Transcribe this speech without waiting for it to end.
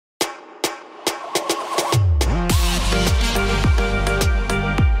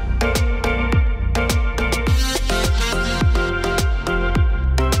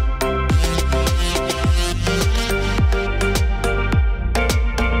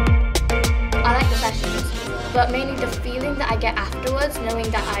but mainly the feeling that I get afterwards, knowing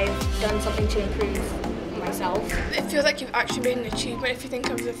that I've done something to improve myself. It feels like you've actually made an achievement if you think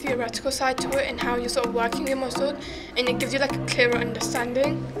of the theoretical side to it and how you're sort of working your muscle, and it gives you like a clearer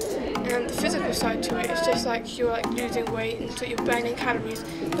understanding. And the physical side to it is just like you're like losing weight and so you're burning calories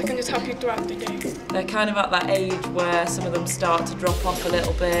that can just help you throughout the day. They're kind of at that age where some of them start to drop off a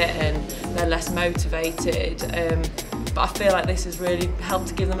little bit and they're less motivated. But I feel like this has really helped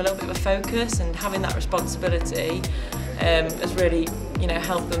to give them a little bit of a focus, and having that responsibility has really,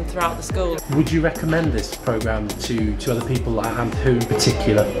 helped them throughout the school. Would you recommend this programme to other people, and who in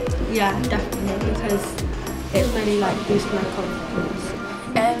particular? Yeah, definitely, because it really boosts my confidence.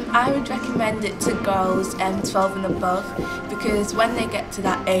 I would recommend it to girls 12 and above, because when they get to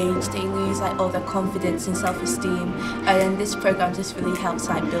that age they lose all their confidence and self-esteem, and this programme just really helps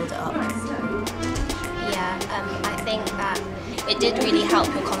build it up. Yeah, I think that it did really help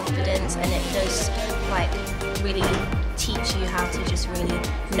your confidence, and it does really teach you how to just really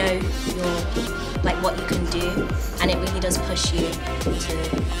know what you can do, and it really does push you to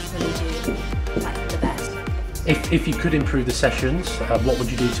really do the best. If you could improve the sessions, what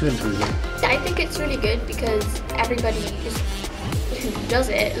would you do to improve them? I think it's really good because everybody who does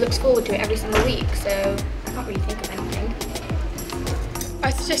it looks forward to it every single week, so I can't really think of anything.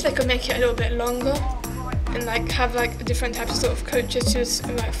 I suggest they could make it a little bit longer and have different types of sort of coaches to just,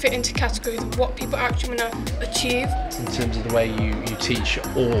 fit into categories of what people actually want to achieve. In terms of the way you teach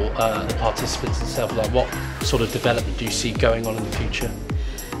all the participants and stuff, what sort of development do you see going on in the future?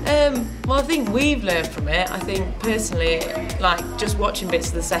 Well, I think we've learned from it. I think personally, just watching bits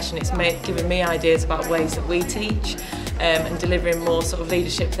of the session, it's given me ideas about ways that we teach and delivering more sort of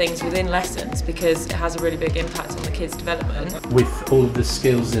leadership things within lessons, because it has a really big impact on the kids' development. With all of the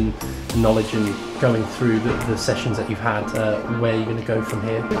skills and knowledge and going through the sessions that you've had, where are you going to go from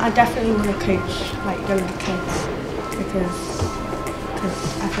here? I definitely want to coach younger kids, because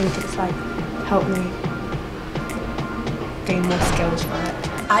I think it's helped me gain more skills for it.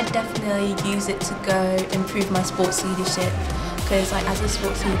 I'd definitely use it to go improve my sports leadership, because as a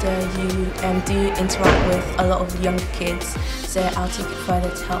sports leader you do interact with a lot of younger kids, so I'll take it further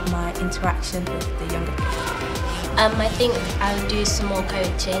to help my interaction with the younger kids. I think I'll do some more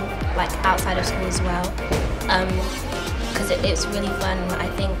coaching outside of school as well, because it's really fun. I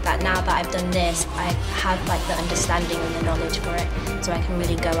think that now that I've done this, I have the understanding and the knowledge for it, so I can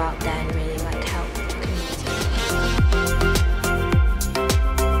really go out there and really